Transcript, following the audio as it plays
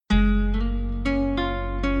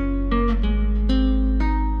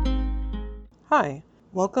Hi,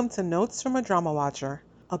 welcome to Notes from a Drama Watcher,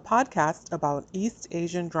 a podcast about East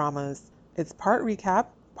Asian dramas. It's part recap,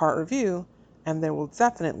 part review, and there will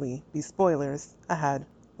definitely be spoilers ahead.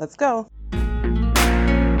 Let's go!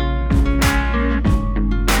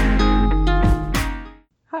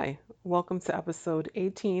 Hi, welcome to episode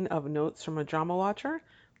 18 of Notes from a Drama Watcher.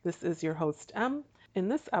 This is your host, M. In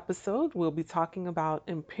this episode, we'll be talking about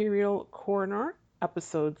Imperial Coroner,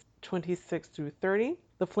 episodes 26 through 30,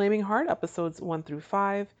 The Flaming Heart, episodes 1 through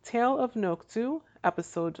 5, Tale of Noktu,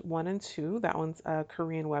 episode 1 and 2, that one's a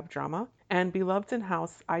Korean web drama, and Beloved in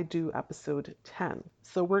House, I Do, episode 10.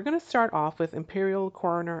 So we're going to start off with Imperial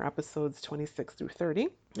Coroner, episodes 26 through 30.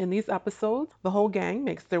 In these episodes, the whole gang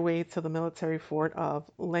makes their way to the military fort of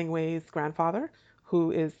Lang Wei's grandfather,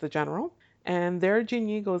 who is the general. And there,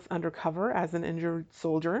 Jinyi goes undercover as an injured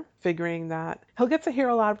soldier, figuring that he'll get to hear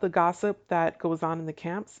a lot of the gossip that goes on in the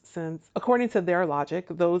camps, since, according to their logic,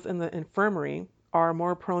 those in the infirmary are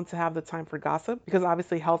more prone to have the time for gossip because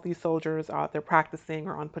obviously healthy soldiers are out there practicing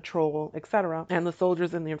or on patrol, etc. And the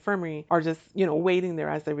soldiers in the infirmary are just, waiting there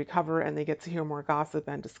as they recover and they get to hear more gossip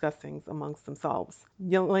and discuss things amongst themselves.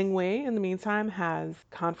 Lang Wei, in the meantime, has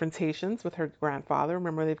confrontations with her grandfather.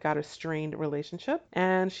 Remember, they've got a strained relationship,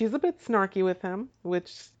 and she's a bit snarky with him,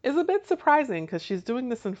 which is a bit surprising because she's doing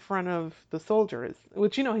this in front of the soldiers,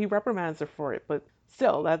 which, he reprimands her for it, but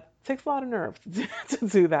still, that takes a lot of nerve to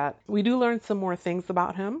do that. We do learn some more things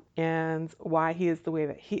about him and why he is the way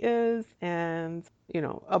that he is, and,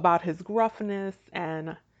 about his gruffness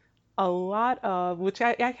and a lot of, which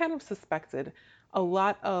I kind of suspected, a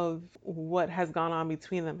lot of what has gone on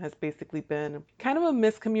between them has basically been kind of a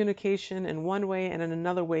miscommunication in one way, and in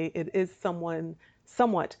another way, it is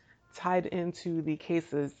somewhat tied into the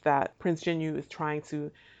cases that Prince Jinyu is trying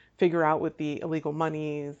to figure out with the illegal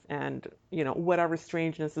monies and, whatever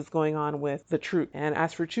strangeness is going on with the troop. And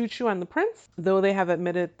as for Choo Choo and the prince, though they have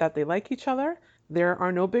admitted that they like each other, there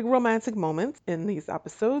are no big romantic moments in these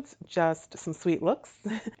episodes, just some sweet looks.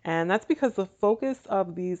 And that's because the focus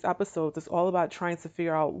of these episodes is all about trying to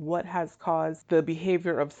figure out what has caused the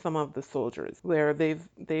behavior of some of the soldiers, where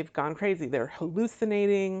they've gone crazy. They're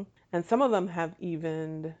hallucinating, and some of them have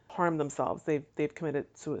even harmed themselves. They've committed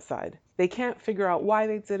suicide. They can't figure out why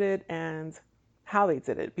they did it and how they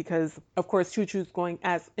did it because, of course, Choo Choo's going,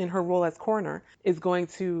 as in her role as coroner, is going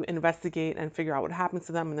to investigate and figure out what happened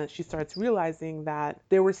to them. And then she starts realizing that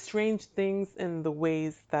there were strange things in the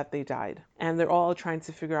ways that they died. And they're all trying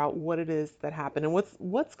to figure out what it is that happened and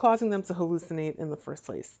what's causing them to hallucinate in the first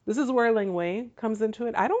place. This is where Lang Wei comes into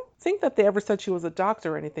it. I don't think that they ever said she was a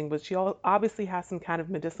doctor or anything, but she obviously has some kind of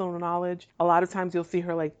medicinal knowledge. A lot of times you'll see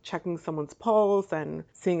her like checking someone's pulse and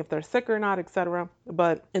seeing if they're sick or not, etc.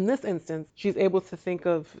 But in this instance, she's able to think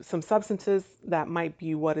of some substances that might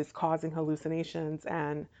be what is causing hallucinations,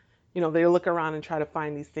 and they look around and try to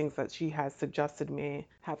find these things that she has suggested may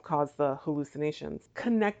have caused the hallucinations.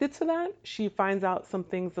 Connected to that, she finds out some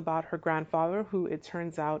things about her grandfather, who it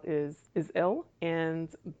turns out is ill, and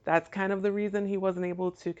that's kind of the reason he wasn't able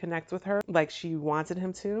to connect with her like she wanted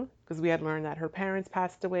him to, because we had learned that her parents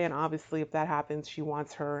passed away, and obviously if that happens, she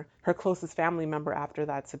wants her closest family member after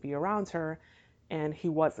that to be around her, and he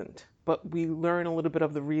wasn't. But we learn a little bit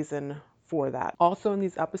of the reason for that. Also in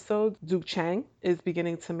these episodes, Duke Chang is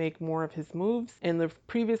beginning to make more of his moves. In the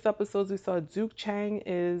previous episodes we saw Duke Chang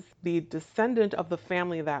is the descendant of the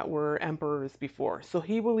family that were emperors before. So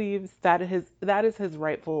he believes that is his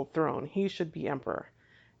rightful throne. He should be emperor.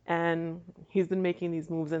 And he's been making these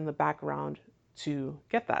moves in the background to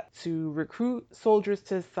get that, to recruit soldiers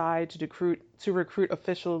to his side, to recruit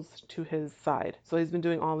officials to his side. So he's been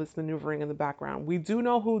doing all this maneuvering in the background. We do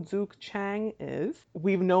know who Duke Chang is.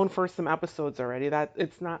 We've known for some episodes already that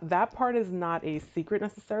that part is not a secret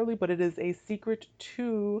necessarily, but it is a secret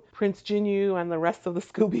to Prince Jinyu and the rest of the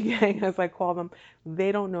Scooby Gang, as I call them.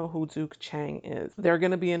 They don't know who Duke Chang is. They're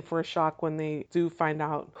going to be in for a shock when they do find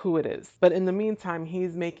out who it is. But in the meantime,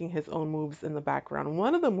 he's making his own moves in the background.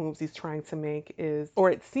 One of the moves he's trying to make is,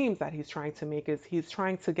 or it seems that he's trying to make, is he's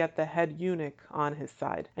trying to get the head eunuch on his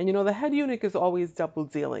side. And the head eunuch is always double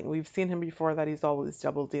dealing. We've seen him before that he's always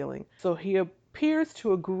double dealing. So he appears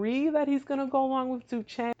to agree that he's going to go along with Duke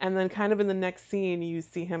Chang. And then kind of in the next scene, you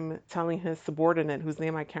see him telling his subordinate, whose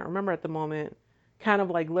name I can't remember at the moment, kind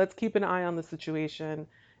of like, let's keep an eye on the situation.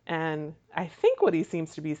 And I think what he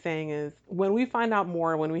seems to be saying is when we find out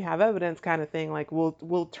more, when we have evidence kind of thing, like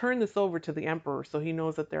we'll turn this over to the emperor so he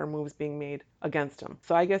knows that there are moves being made against him.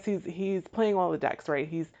 So I guess he's playing all the decks, right?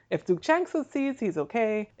 He's if Duke Chang succeeds, he's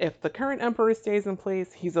okay. If the current emperor stays in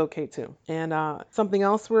place, he's okay too. And something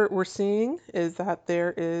else we're seeing is that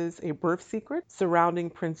there is a birth secret surrounding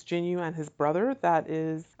Prince Jinyu and his brother that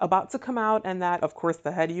is about to come out, and that of course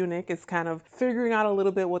the head eunuch is kind of figuring out a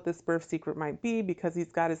little bit what this birth secret might be because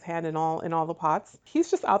he's got his hand in all the pots.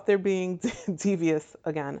 He's just out there being devious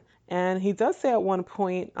again. And he does say at one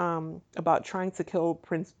point about trying to kill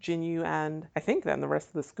Prince Jinyu and I think then the rest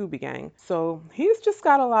of the Scooby Gang. So he's just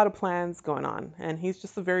got a lot of plans going on, and he's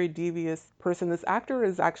just a very devious person. This actor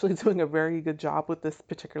is actually doing a very good job with this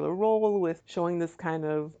particular role, with showing this kind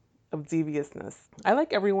of deviousness. I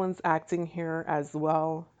like everyone's acting here as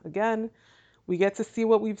well. Again, we get to see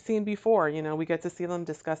what we've seen before. You know, we get to see them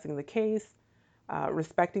discussing the case,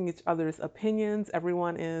 respecting each other's opinions.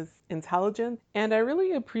 Everyone is intelligent. And I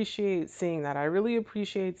really appreciate seeing that. I really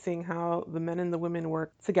appreciate seeing how the men and the women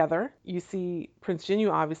work together. You see, Prince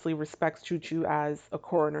Jinyu obviously respects Chu Chu as a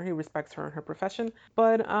coroner. He respects her in her profession.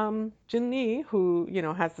 But Jin Li, who, you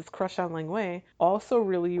know, has this crush on Ling Wei, also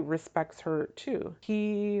really respects her too.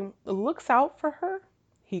 He looks out for her.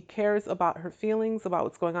 He cares about her feelings, about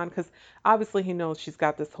what's going on, because obviously he knows she's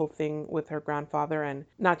got this whole thing with her grandfather, and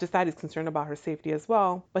not just that, he's concerned about her safety as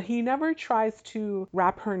well. But he never tries to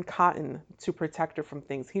wrap her in cotton to protect her from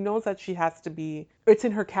things. He knows that she has to be, it's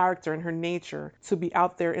in her character and her nature to be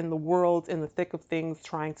out there in the world, in the thick of things,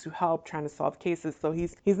 trying to help, trying to solve cases. So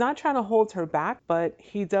he's not trying to hold her back, but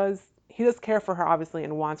he does care for her obviously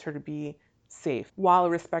and wants her to be safe while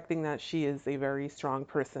respecting that she is a very strong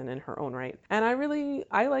person in her own right. And I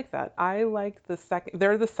like that. I like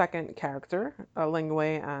they're the second character, Ling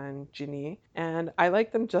Wei and Jinyi, and I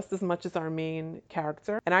like them just as much as our main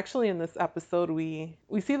character. And actually in this episode we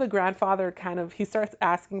see the grandfather kind of, he starts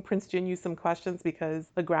asking Prince Jinyu some questions because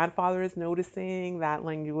the grandfather is noticing that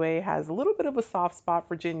Ling Wei has a little bit of a soft spot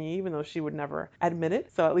for Jinyi, even though she would never admit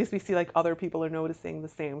it. So at least we see like other people are noticing the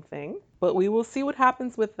same thing. But we will see what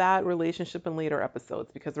happens with that relationship in later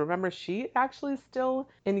episodes, because remember, she actually is still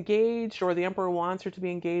engaged, or the Emperor wants her to be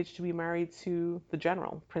engaged to be married to the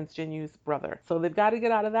general, Prince Jinyu's brother. So they've got to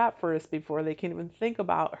get out of that first before they can even think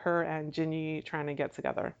about her and Jinyu trying to get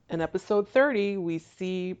together. In episode 30, we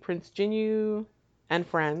see Prince Jinyu and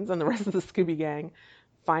friends and the rest of the Scooby Gang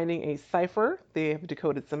finding a cipher. They have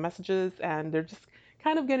decoded some messages, and they're just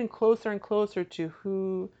kind of getting closer and closer to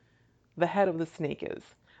who the head of the snake is.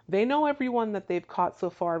 They know everyone that they've caught so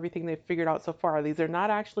far, everything they've figured out so far. These are not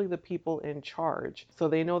actually the people in charge. So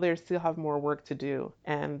they know they still have more work to do,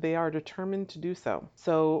 and they are determined to do so.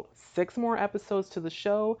 So 6 more episodes to the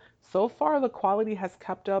show. So far, the quality has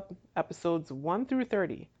kept up, episodes 1 through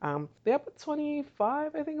 30. The episode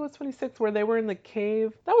 25, I think it was 26, where they were in the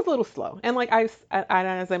cave, that was a little slow. And like as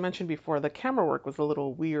I mentioned before, the camera work was a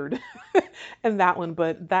little weird in that one.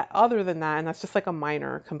 But that, other than that, and that's just like a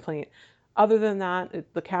minor complaint. Other than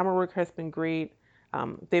that, the camera work has been great.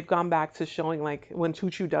 They've gone back to showing, like when Chu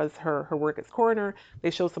Chu does her work as coroner,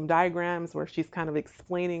 they show some diagrams where she's kind of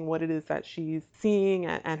explaining what it is that she's seeing,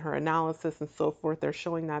 and her analysis and so forth. They're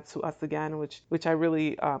showing that to us again, which I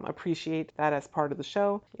really appreciate that as part of the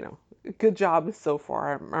show. You know, good job so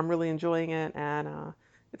far. I'm really enjoying it, and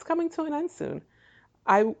it's coming to an end soon.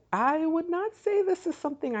 I would not say this is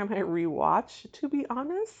something I might rewatch, to be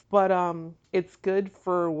honest, but it's good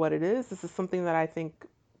for what it is. This is something that I think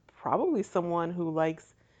probably someone who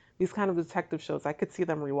likes these kind of detective shows, I could see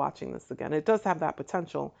them rewatching this again. It does have that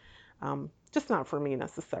potential, just not for me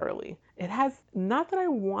necessarily. It has, not that I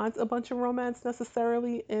want a bunch of romance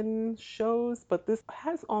necessarily in shows, but this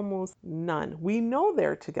has almost none. We know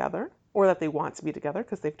they're together, or that they want to be together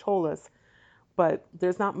because they've told us, but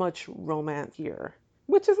there's not much romance here,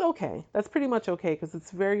 which is okay. That's pretty much okay because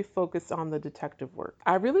it's very focused on the detective work.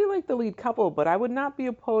 I really like the lead couple, but I would not be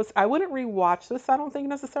opposed. I wouldn't rewatch this, I don't think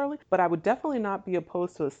necessarily, but I would definitely not be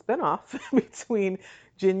opposed to a spinoff between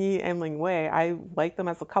Jinyi and Ling Wei. I like them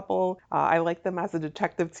as a couple. I like them as a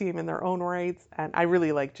detective team in their own rights, and I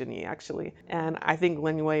really like Jinyi actually. And I think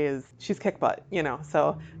Ling Wei she's kick butt, you know.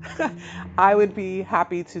 So I would be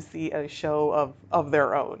happy to see a show of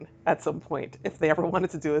their own at some point if they ever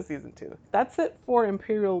wanted to do a season 2. That's it for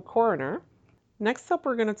Imperial Coroner. Next up,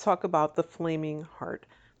 we're going to talk about The Flaming Heart.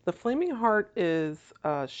 The Flaming Heart is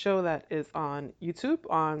a show that is on YouTube,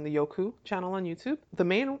 on the Youku channel on YouTube. The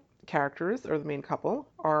main characters, or the main couple,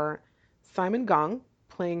 are Simon Gong,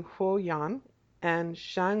 playing Huo Yan, and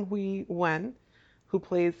Shang Hui Wen, who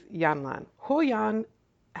plays Yan Lan. Huo Yan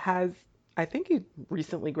has I think he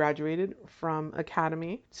recently graduated from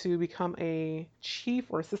academy to become a chief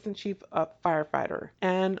or assistant chief firefighter.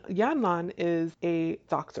 And Yanlan is a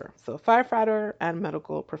doctor, so firefighter and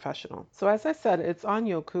medical professional. So as I said, it's on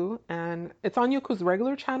Yoku, and it's on Yoku's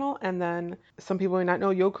regular channel. And then some people may not know,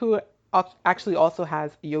 Yoku actually also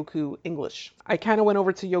has Yoku English. I kind of went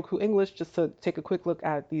over to Yoku English just to take a quick look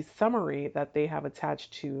at the summary that they have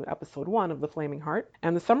attached to episode 1 of The Flaming Heart.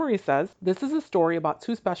 And the summary says, this is a story about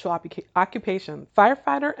two special occupations,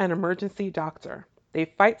 firefighter and emergency doctor.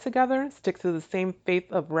 They fight together, stick to the same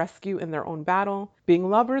faith of rescue in their own battle. Being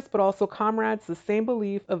lovers but also comrades, the same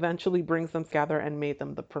belief eventually brings them together and made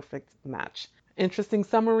them the perfect match. Interesting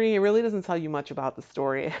summary. It really doesn't tell you much about the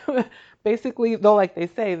story. Basically, though, like they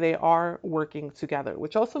say, they are working together,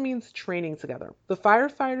 which also means training together. The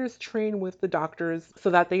firefighters train with the doctors so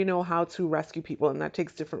that they know how to rescue people, and that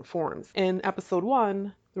takes different forms. In episode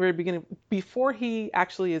 1, the very beginning, before he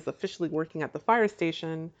actually is officially working at the fire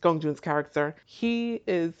station, Gong Jun's character, he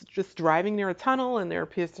is just driving near a tunnel and there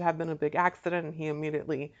appears to have been a big accident, and he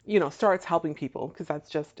immediately, starts helping people because that's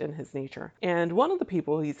just in his nature. And one of the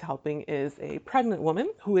people he's helping is a pregnant woman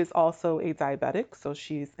who is also a diabetic, so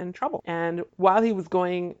she's in trouble. And while he was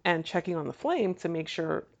going and checking on the flame to make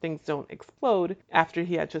sure things don't explode, after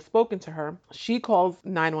he had just spoken to her, she calls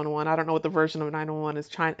 911. I don't know what the version of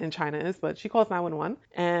 911 in China is, but she calls 911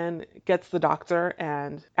 and gets the doctor.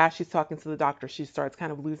 And as she's talking to the doctor, she starts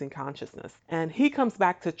kind of losing consciousness. And he comes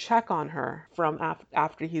back to check on her from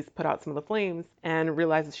after he's put out some of the flames and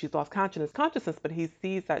realizes she's lost consciousness, but he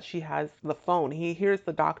sees that she has the phone. He hears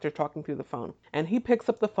the doctor talking through the phone. And he picks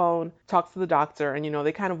up the phone, talks to the doctor, and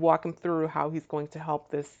they kind of walk him through how he's going to help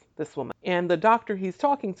this woman. And the doctor he's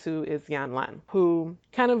talking to is Yanlan, who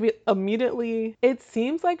kind of immediately, it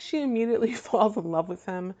seems like she immediately falls in love with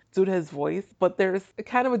him due to his voice, but there's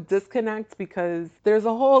kind of a disconnect because there's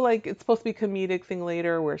a whole, like, it's supposed to be comedic thing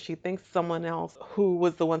later where she thinks someone else who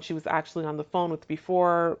was the one she was actually on the phone with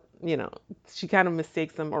before, she kind of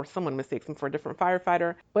mistakes him, or someone mistakes him for a different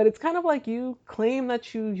firefighter. But it's kind of like you claim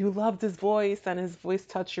that you loved his voice and his voice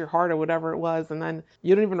touched your heart or whatever it was, and then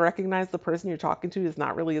you don't even recognize the person you're talking to is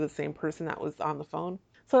not really the same person that was on the phone.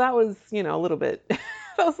 So that was, a little bit,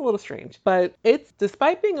 that was a little strange. But it's,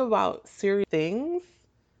 despite being about serious things,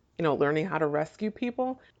 learning how to rescue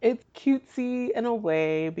people. It's cutesy in a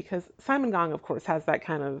way because Simon Gong, of course, has that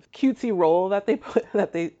kind of cutesy role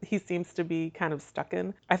that he seems to be kind of stuck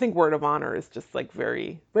in. I think Word of Honor is just like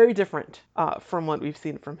very, very different from what we've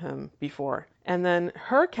seen from him before. And then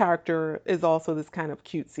her character is also this kind of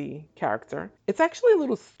cutesy character. It's actually a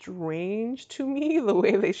little strange to me the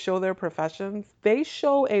way they show their professions. They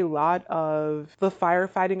show a lot of the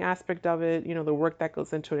firefighting aspect of it, the work that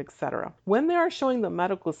goes into it, etc. When they are showing the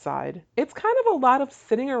medical side, it's kind of a lot of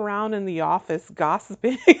sitting around in the office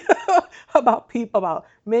gossiping about people, about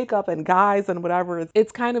makeup and guys and whatever.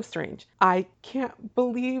 It's kind of strange. I can't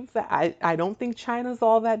believe that. I don't think China's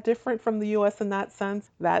all that different from the US in that sense,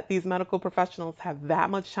 that these medical professionals have that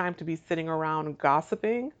much time to be sitting around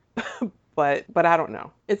gossiping. But I don't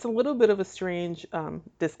know. It's a little bit of a strange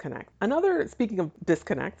disconnect. Speaking of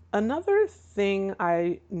disconnect, another thing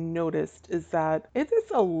I noticed is that it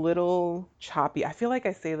is a little choppy. I feel like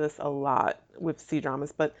I say this a lot with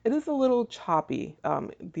C-dramas, but it is a little choppy,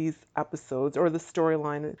 these episodes or the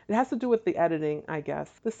storyline. It has to do with the editing, I guess.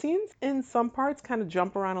 The scenes in some parts kind of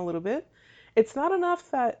jump around a little bit. It's not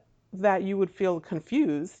enough that you would feel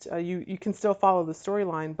confused. You can still follow the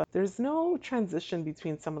storyline, but there's no transition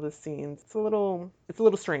between some of the scenes. It's a little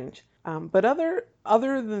strange. But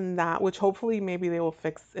other than that, which hopefully maybe they will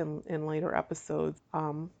fix in later episodes,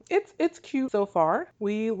 it's cute so far.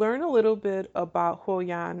 We learn a little bit about Ho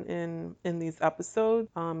Yan in these episodes.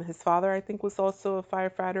 His father, I think, was also a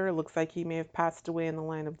firefighter. It looks like he may have passed away in the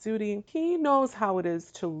line of duty. He knows how it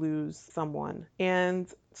is to lose someone, and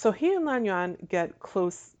so he and Lan Yuan get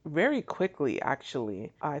close very quickly,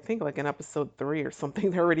 actually. I think like in episode 3 or something,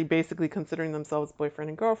 they're already basically considering themselves boyfriend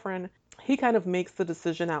and girlfriend. He kind of makes the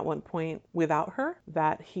decision at one point without her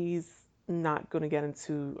that he's not going to get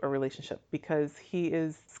into a relationship because he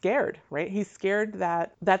is scared, right? He's scared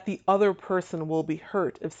that the other person will be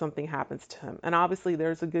hurt if something happens to him. And obviously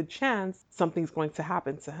there's a good chance something's going to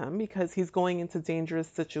happen to him because he's going into dangerous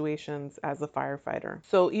situations as a firefighter.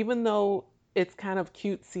 So even though it's kind of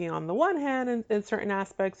cutesy on the one hand, and in certain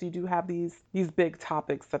aspects, you do have these big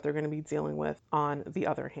topics that they're going to be dealing with on the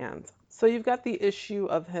other hand. So you've got the issue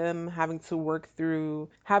of him having to work through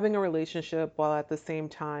having a relationship while at the same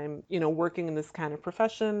time, working in this kind of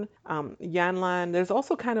profession. Yanlan, there's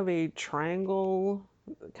also kind of a triangle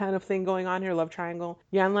kind of thing going on here, love triangle.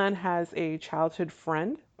 Yanlan has a childhood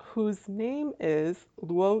friend whose name is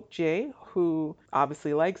Luo Jie, who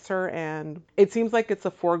obviously likes her, and it seems like it's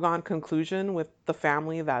a foregone conclusion with the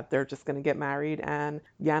family that they're just going to get married, and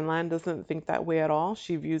Yanlan doesn't think that way at all.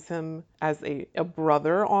 She views him as a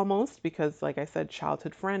brother almost because, like I said,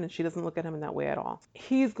 childhood friend, and she doesn't look at him in that way at all.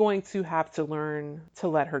 He's going to have to learn to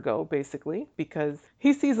let her go, basically, because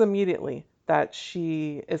he sees immediately that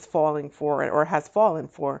she is falling for it or has fallen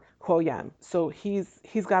for Huo Yan. So he's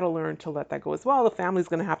got to learn to let that go as well. The family's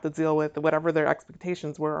going to have to deal with whatever their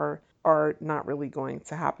expectations were are not really going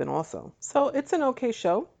to happen also. So it's an okay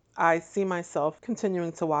show. I see myself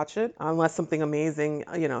continuing to watch it unless something amazing,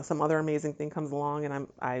 some other amazing thing comes along and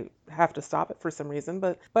I have to stop it for some reason.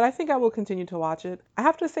 But I think I will continue to watch it. I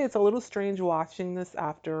have to say it's a little strange watching this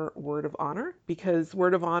after Word of Honor because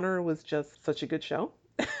Word of Honor was just such a good show.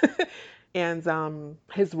 And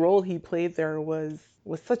his role he played there was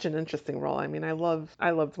such an interesting role. I mean, I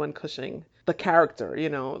loved Wen Cushing, the character,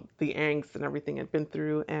 the angst and everything had been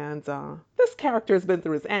through, and this character has been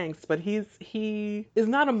through his angst, but he is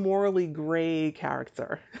not a morally gray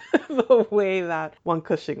character the way that Wen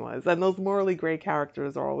Cushing was, and those morally gray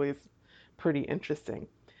characters are always pretty interesting.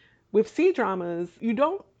 With C dramas, you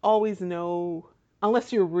don't always know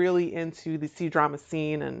unless you're really into the C drama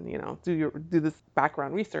scene and do this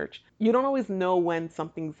background research. You don't always know when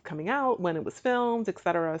something's coming out, when it was filmed,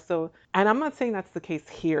 etc. So, and I'm not saying that's the case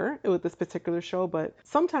here with this particular show, but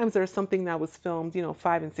sometimes there's something that was filmed,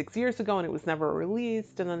 5 and 6 years ago and it was never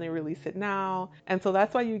released, and then they release it now. And so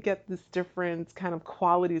that's why you get this different kind of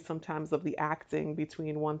quality sometimes of the acting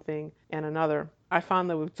between one thing and another. I found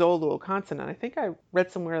that with Zolu Continent, I think I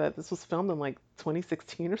read somewhere that this was filmed in like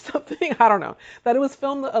 2016 or something. I don't know. That it was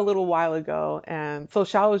filmed a little while ago. And so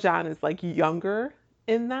Xiao Zhan is like younger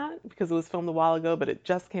in that because it was filmed a while ago, but it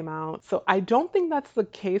just came out. So I don't think that's the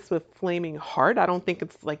case with Flaming Heart. I don't think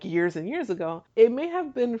it's like years and years ago. It may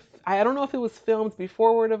have been, I don't know if it was filmed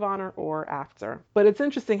before Word of Honor or after. But it's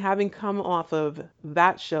interesting having come off of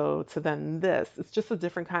that show to then this. It's just a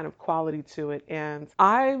different kind of quality to it. And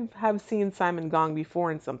I have seen Simon Gong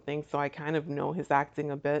before in something, so I kind of know his acting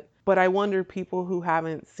a bit. But I wonder people who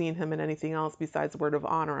haven't seen him in anything else besides Word of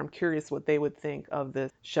Honor, I'm curious what they would think of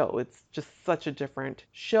this show. It's just such a different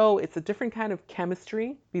show. It's a different kind of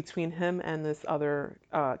chemistry between him and this other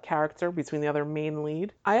character, between the other main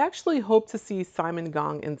lead. I actually hope to see Simon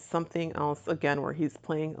Gong in something else again where he's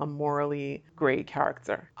playing a morally gray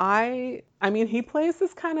character. I mean, he plays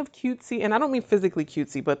this kind of cutesy, and I don't mean physically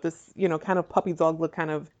cutesy, but this, kind of puppy dog look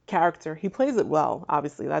kind of character. He plays it well,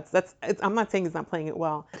 obviously. I'm not saying he's not playing it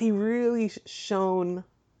well. He really shone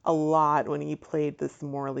a lot when he played this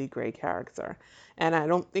morally gray character. And I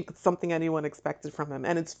don't think it's something anyone expected from him.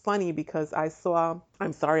 And it's funny because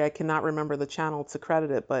I'm sorry, I cannot remember the channel to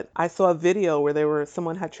credit it, but I saw a video where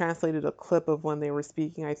someone had translated a clip of when they were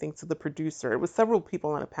speaking, I think, to the producer. It was several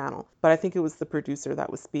people on a panel, but I think it was the producer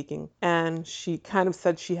that was speaking. And she kind of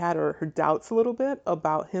said she had her doubts a little bit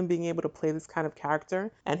about him being able to play this kind of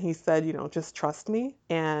character. And he said, just trust me.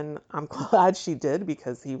 And I'm glad she did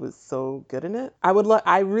because he was so good in it.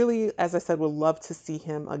 I really, as I said, would love to see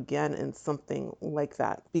him again in something like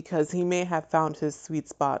that because he may have found his sweet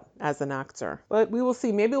spot as an actor. But we will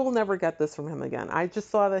see. Maybe we'll never get this from him again. I just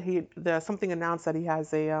saw that there's something announced that he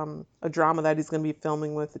has a drama that he's going to be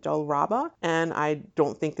filming with Joel Raba, and I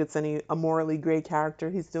don't think it's a morally gray character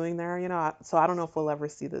he's doing there, so I don't know if we'll ever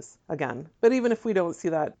see this again. But even if we don't see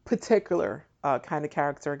that particular kind of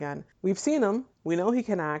character again, we've seen him. We know he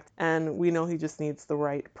can act, and we know he just needs the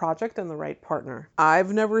right project and the right partner.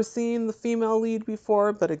 I've never seen the female lead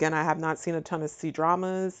before, but again, I have not seen a ton of C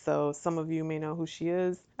dramas, so some of you may know who she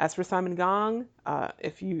is. As for Simon Gong,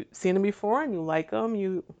 if you've seen him before and you like him,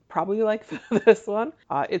 you probably like this one.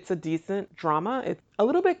 It's a decent drama. It's a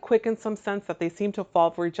little bit quick in some sense that they seem to fall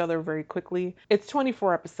for each other very quickly. It's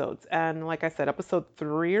 24 episodes, and like I said, episode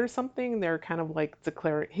 3 or something, they're kind of like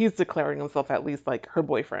he's declaring himself at least like her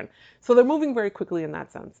boyfriend. So they're moving very quickly in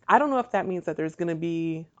that sense. I don't know if that means that there's going to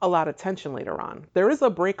be a lot of tension later on. There is a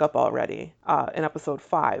breakup already in episode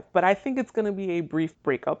 5, but I think it's going to be a brief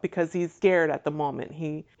breakup because he's scared at the moment.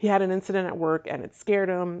 He had an incident at work and it scared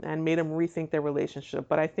him and made him rethink their relationship,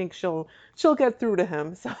 but I think she'll get through to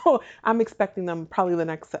him. So I'm expecting them probably the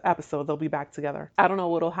next episode they'll be back together. I don't know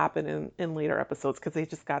what'll happen in later episodes because they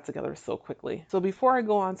just got together so quickly. So before I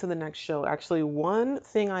go on to the next show, actually one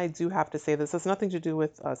thing I do have to say, this has nothing to do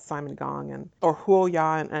with Simon Gong or Huo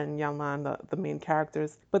Ya and Yanlan, the main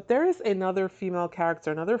characters, but there is another female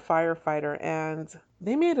character, another firefighter, and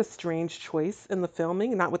They made a strange choice in the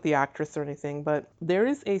filming, not with the actress or anything, but there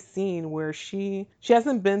is a scene where she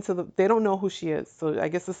hasn't been to the they don't know who she is. So I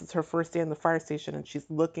guess this is her first day in the fire station and she's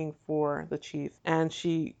looking for the chief. And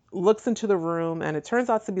she looks into the room and it turns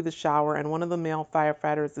out to be the shower and one of the male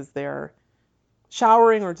firefighters is there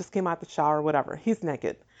showering or just came out the shower, whatever. He's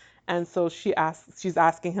naked. And so she's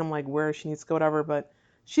asking him like where she needs to go, whatever, but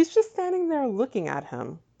she's just standing there looking at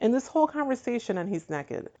him in this whole conversation and he's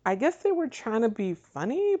naked. I guess they were trying to be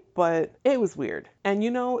funny, but it was weird. And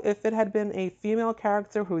if it had been a female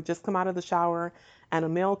character who had just come out of the shower and a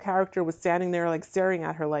male character was standing there like staring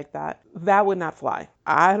at her like that, that would not fly.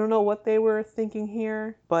 I don't know what they were thinking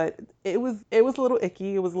here, but it was a little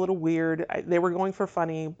icky. It was a little weird. They were going for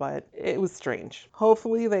funny, but it was strange.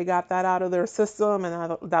 Hopefully they got that out of their system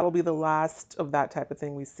and that'll be the last of that type of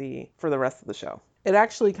thing we see for the rest of the show. It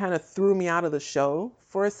actually kind of threw me out of the show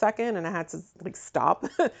for a second and I had to like stop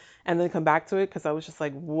and then come back to it because I was just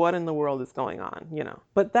like, what in the world is going on?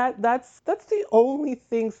 But that's the only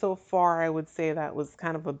thing so far I would say that was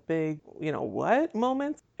kind of a big, what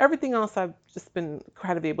moment. Everything else I've just been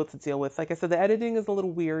kind of able to deal with. Like I said, the editing is a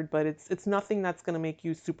little weird, but it's nothing that's going to make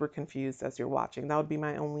you super confused as you're watching. That would be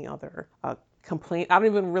my only other complaint. I don't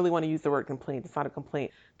even really want to use the word complaint. It's not a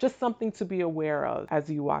complaint. Just something to be aware of as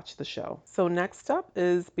you watch the show. So next up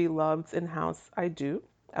is Beloved's In-House I Do,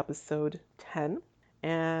 episode 10.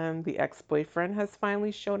 And the ex-boyfriend has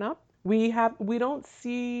finally shown up. We don't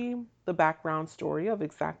see the background story of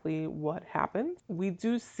exactly what happened. We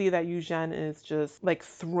do see that Eugene is just like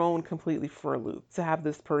thrown completely for a loop to have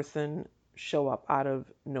this person show up out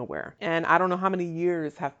of nowhere. And I don't know how many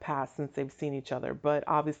years have passed since they've seen each other, but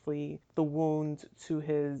obviously the wound to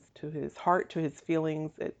his heart, to his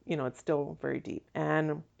feelings, it's still very deep.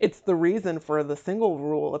 And it's the reason for the single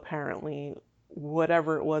rule apparently,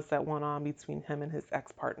 whatever it was that went on between him and his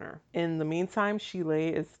ex-partner. In the meantime, Shile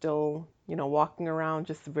is still, walking around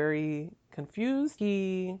just very confused.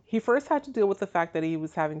 He first had to deal with the fact that he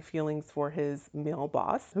was having feelings for his male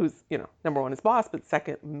boss, who's, number one, his boss, but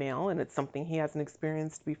second, male, and it's something he hasn't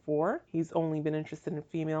experienced before. He's only been interested in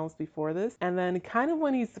females before this. And then kind of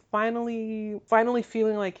when he's finally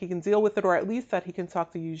feeling like he can deal with it, or at least that he can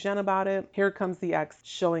talk to Eugene about it, here comes the ex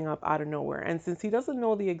showing up out of nowhere. And since he doesn't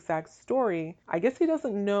know the exact story, I guess he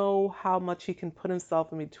doesn't know how much he can put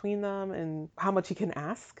himself in between them and how much he can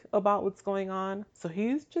ask about what's going on. So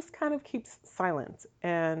he's just kind of keeps silent,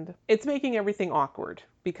 and it's making everything awkward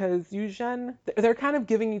because Eugene, they're kind of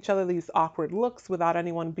giving each other these awkward looks without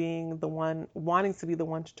anyone being the one wanting to be the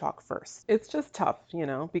one to talk first. It's just tough,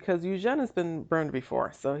 because Eugene has been burned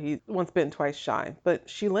before, so he's once bitten, twice shy. But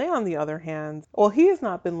Shile, on the other hand, well, he has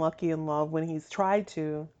not been lucky in love when he's tried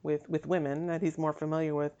to with women that he's more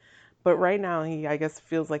familiar with. But right now, he, I guess,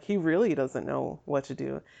 feels like he really doesn't know what to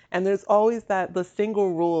do. And there's always the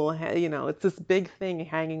single rule, it's this big thing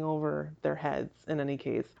hanging over their heads in any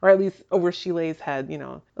case, or at least over Shile's head,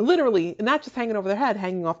 literally, not just hanging over their head,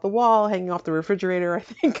 hanging off the wall, hanging off the refrigerator, I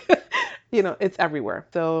think, it's everywhere.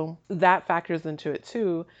 So that factors into it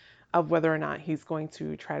too, of whether or not he's going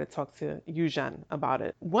to try to talk to Eugene about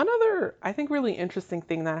it. One other, I think, really interesting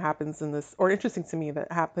thing that happens in this, or interesting to me that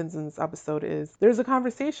happens in this episode is there's a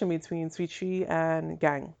conversation between Suichi and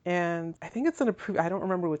Gang. And I think it's I don't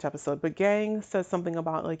remember which episode, but Gang says something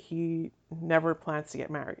about like he never plans to get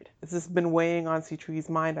married. It's just been weighing on Suichi's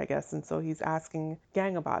mind, I guess, and so he's asking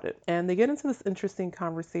Gang about it. And they get into this interesting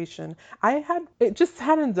conversation. It just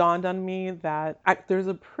hadn't dawned on me that there's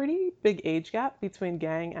a pretty big age gap between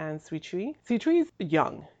Gang and Suichi. Suichi's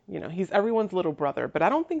young. He's everyone's little brother, but I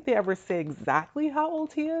don't think they ever say exactly how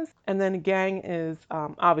old he is. And then Gang is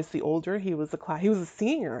obviously older. He was a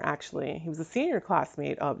senior, actually. He was a senior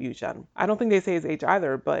classmate of Eugene. I don't think they say his age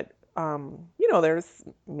either, but there's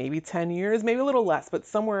maybe 10 years, maybe a little less, but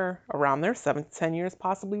somewhere around there, 7 to 10 years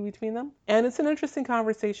possibly between them. And it's an interesting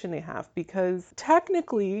conversation they have because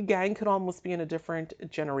technically Gang could almost be in a different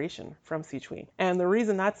generation from Suichi. And the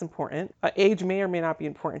reason that's important, age may or may not be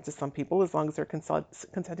important to some people as long as they're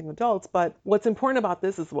consenting adults, but what's important about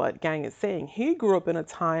this is what Gang is saying. He grew up in a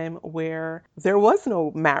time where there was no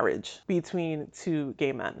marriage between two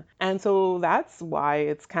gay men. And so that's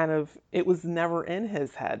why it was never in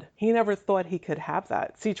his head. He never thought he could have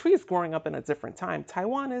that. Suichi is growing up in a different time.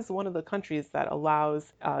 Taiwan is one of the countries that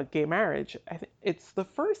allows gay marriage. I think it's the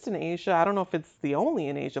first in Asia. I don't know if it's the only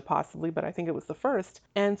in Asia possibly, but I think it was the first.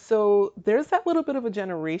 And so there's that little bit of a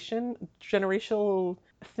generational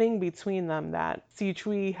thing between them that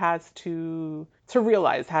Suichi has to to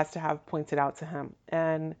realize, has to have pointed out to him.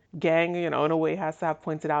 And Gang, in a way, has to have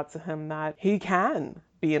pointed out to him that he can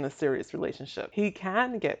be in a serious relationship. He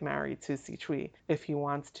can get married to Chui if he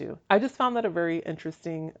wants to. I just found that a very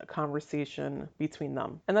interesting conversation between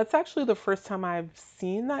them. And that's actually the first time I've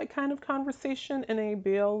seen that kind of conversation in a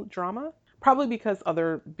BL drama. Probably because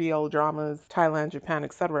other BL dramas, Thailand, Japan,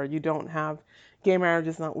 etc., you don't have gay marriage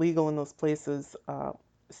is not legal in those places.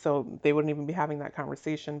 So they wouldn't even be having that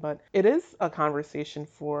conversation. But it is a conversation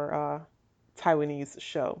for Taiwanese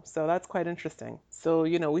show. So that's quite interesting. So,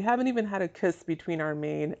 we haven't even had a kiss between our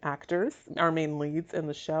main actors, our main leads in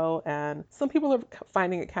the show, and some people are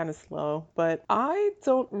finding it kind of slow, but I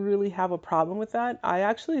don't really have a problem with that. I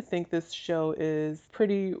actually think this show is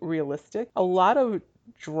pretty realistic. A lot of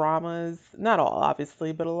dramas, not all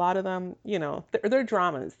obviously, but a lot of them, they're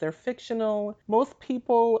dramas. They're fictional. Most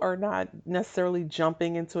people are not necessarily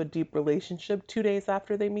jumping into a deep relationship 2 days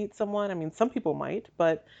after they meet someone. I mean, some people might,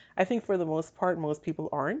 but I think for the most part, most people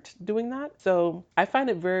aren't doing that. So I find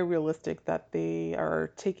it very realistic that they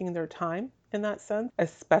are taking their time in that sense,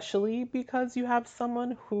 especially because you have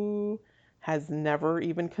someone who has never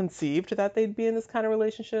even conceived that they'd be in this kind of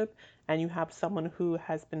relationship, and you have someone who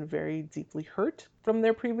has been very deeply hurt from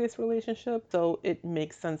their previous relationship. So it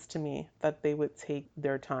makes sense to me that they would take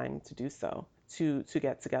their time to do so. To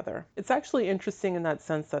get together. It's actually interesting in that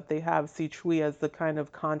sense that they have Si Chui as the kind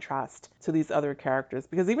of contrast to these other characters,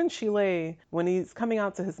 because even Shilei, when he's coming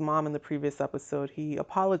out to his mom in the previous episode, he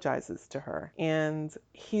apologizes to her. And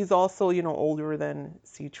he's also, older than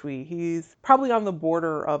Si Chui. He's probably on the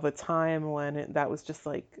border of a time when that was just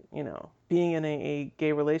like, being in a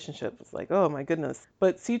gay relationship. It's like, oh my goodness.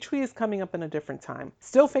 But Si Chui is coming up in a different time.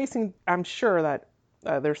 Still facing, I'm sure that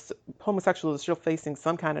there's homosexuals are still facing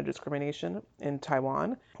some kind of discrimination in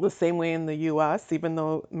Taiwan. The same way in the U.S., even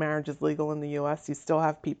though marriage is legal in the U.S., you still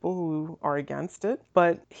have people who are against it.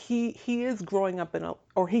 But he is growing up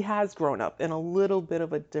he has grown up in a little bit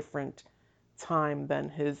of a different time than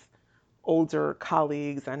his older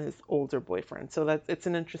colleagues and his older boyfriend. So it's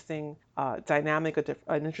an interesting dynamic,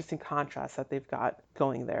 an interesting contrast that they've got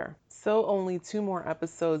going there. So only 2 more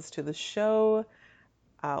episodes to the show.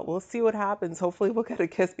 We'll see what happens. Hopefully we'll get a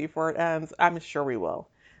kiss before it ends. I'm sure we will.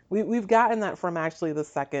 We've gotten that from actually the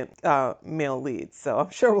second male lead, so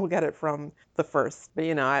I'm sure we'll get it from the first. But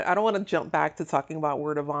I don't want to jump back to talking about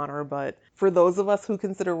Word of Honor, but for those of us who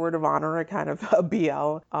consider Word of Honor a kind of a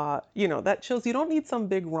BL, that shows you don't need some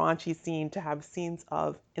big raunchy scene to have scenes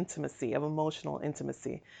of intimacy, of emotional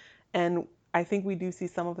intimacy. And I think we do see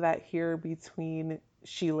some of that here between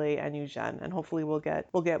Shilei and Eugen, and hopefully we'll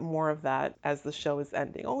get more of that as the show is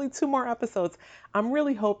ending. Only 2 more episodes. I'm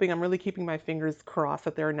really keeping my fingers crossed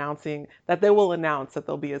that they will announce that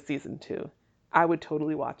there'll be a season 2. I would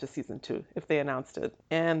totally watch a season 2 if they announced it.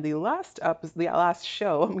 And the last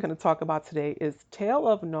show I'm going to talk about today is Tale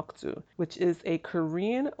of Nokju, which is a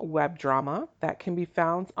Korean web drama that can be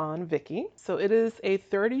found on Viki. So it is a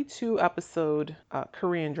 32 episode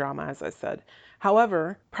Korean drama, as I said.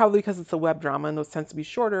 However, probably because it's a web drama and those tend to be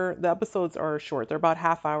shorter, the episodes are short. They're about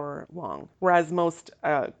half-hour long, whereas most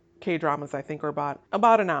K-dramas, I think, are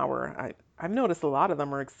about an hour. I've noticed a lot of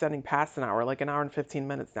them are extending past an hour, like an hour and 15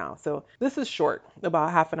 minutes now. So this is short, about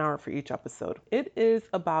half an hour for each episode. It is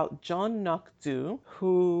about Jeon Nok-do,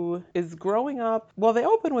 who is growing up. Well, they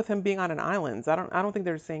open with him being on an island. I don't think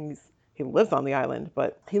they're saying he lives on the island,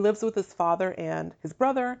 but he lives with his father and his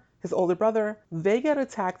brother. His older brother. They get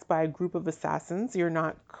attacked by a group of assassins. You're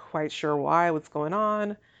not quite sure why, what's going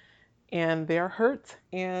on. And they are hurt.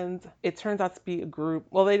 And it turns out to be a group.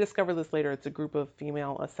 Well, they discover this later. It's a group of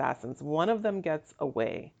female assassins. One of them gets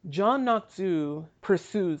away. Jeon Nok-do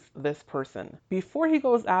pursues this person. Before he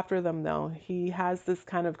goes after them, though, he has this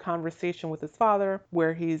kind of conversation with his father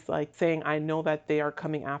where he's like saying, I know that they are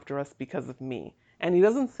coming after us because of me. And he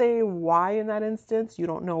doesn't say why in that instance. You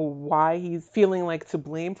don't know why he's feeling like to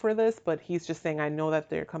blame for this, but he's just saying, I know that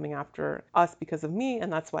they're coming after us because of me,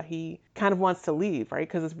 and that's why he kind of wants to leave, right?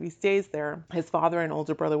 Because if he stays there, his father and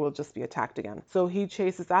older brother will just be attacked again. So he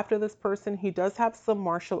chases after this person. He does have some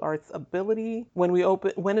martial arts ability. When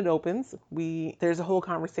it opens, there's a whole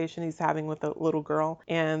conversation he's having with a little girl,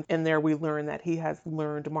 and in there we learn that he has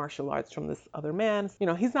learned martial arts from this other man.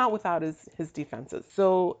 He's not without his defenses.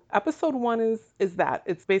 So episode 1 is that.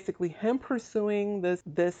 It's basically him pursuing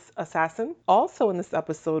this assassin. Also in this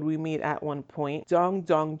episode, we meet at one point Dong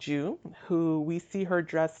Dong-ju, who we see her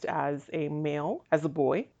dressed as a male, as a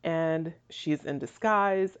boy, and she's in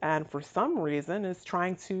disguise and for some reason is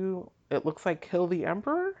trying to, it looks like, kill the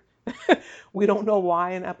emperor. We don't know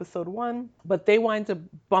why in episode 1, but they wind up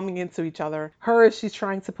bumping into each other. Her as she's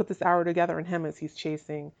trying to put this arrow together, and him as he's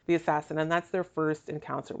chasing the assassin, and that's their first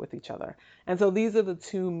encounter with each other. And so these are the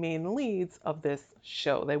two main leads of this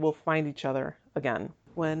show. They will find each other again.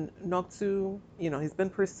 When Noktu, he's been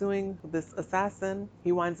pursuing this assassin,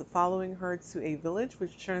 he winds up following her to a village,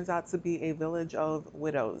 which turns out to be a village of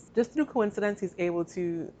widows. Just through coincidence, he's able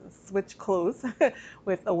to switch clothes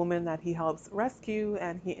with a woman that he helps rescue,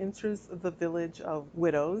 and he enters the village of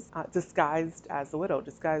widows, disguised as a widow,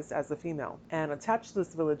 disguised as a female. And attached to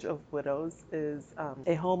this village of widows is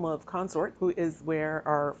a home of consort, who is where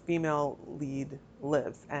our female lead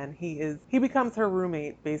lives, and he becomes her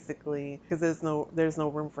roommate basically, because there's no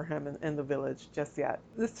room for him in the village just yet.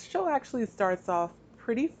 This show actually starts off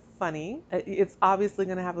pretty funny. It's obviously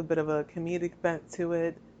going to have a bit of a comedic bent to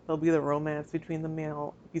it. There'll be the romance between the main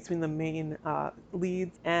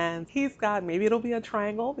leads, and maybe it'll be a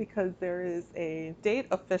triangle, because there is a state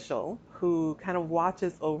official who kind of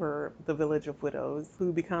watches over the village of widows,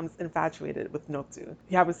 who becomes infatuated with Noktu.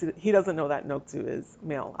 He doesn't know that Noktu is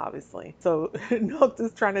male, obviously. So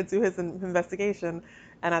Noktu's trying to do his investigation,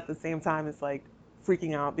 and at the same time is like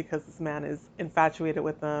freaking out because this man is infatuated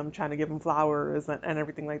with them, trying to give him flowers and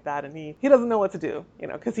everything like that. And he doesn't know what to do,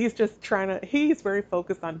 because he's very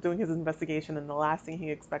focused on doing his investigation. And the last thing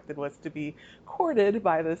he expected was to be courted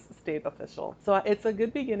by this state official. So it's a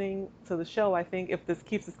good beginning to the show. I think if this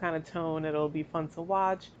keeps this kind of tone, it'll be fun to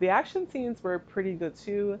watch. The action scenes were pretty good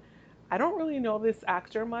too. I don't really know this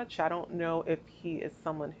actor much. I don't know if he is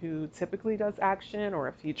someone who typically does action, or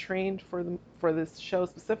if he trained for this show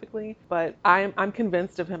specifically. But I'm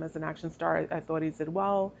convinced of him as an action star. I thought he did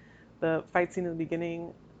well. The fight scene in the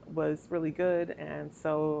beginning was really good, and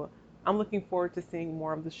so I'm looking forward to seeing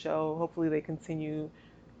more of the show. Hopefully, they continue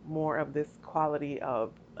more of this quality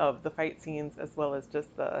of the fight scenes, as well as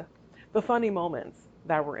just the funny moments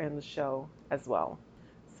that were in the show as well.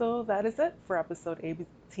 So that is it for episode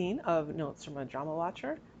 18 of Notes from a Drama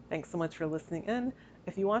Watcher. Thanks so much for listening in.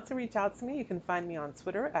 If you want to reach out to me, you can find me on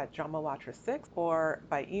Twitter at DramaWatcher6, or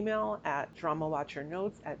by email at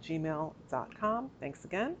dramawatchernotes@gmail.com. Thanks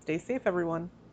again. Stay safe, everyone.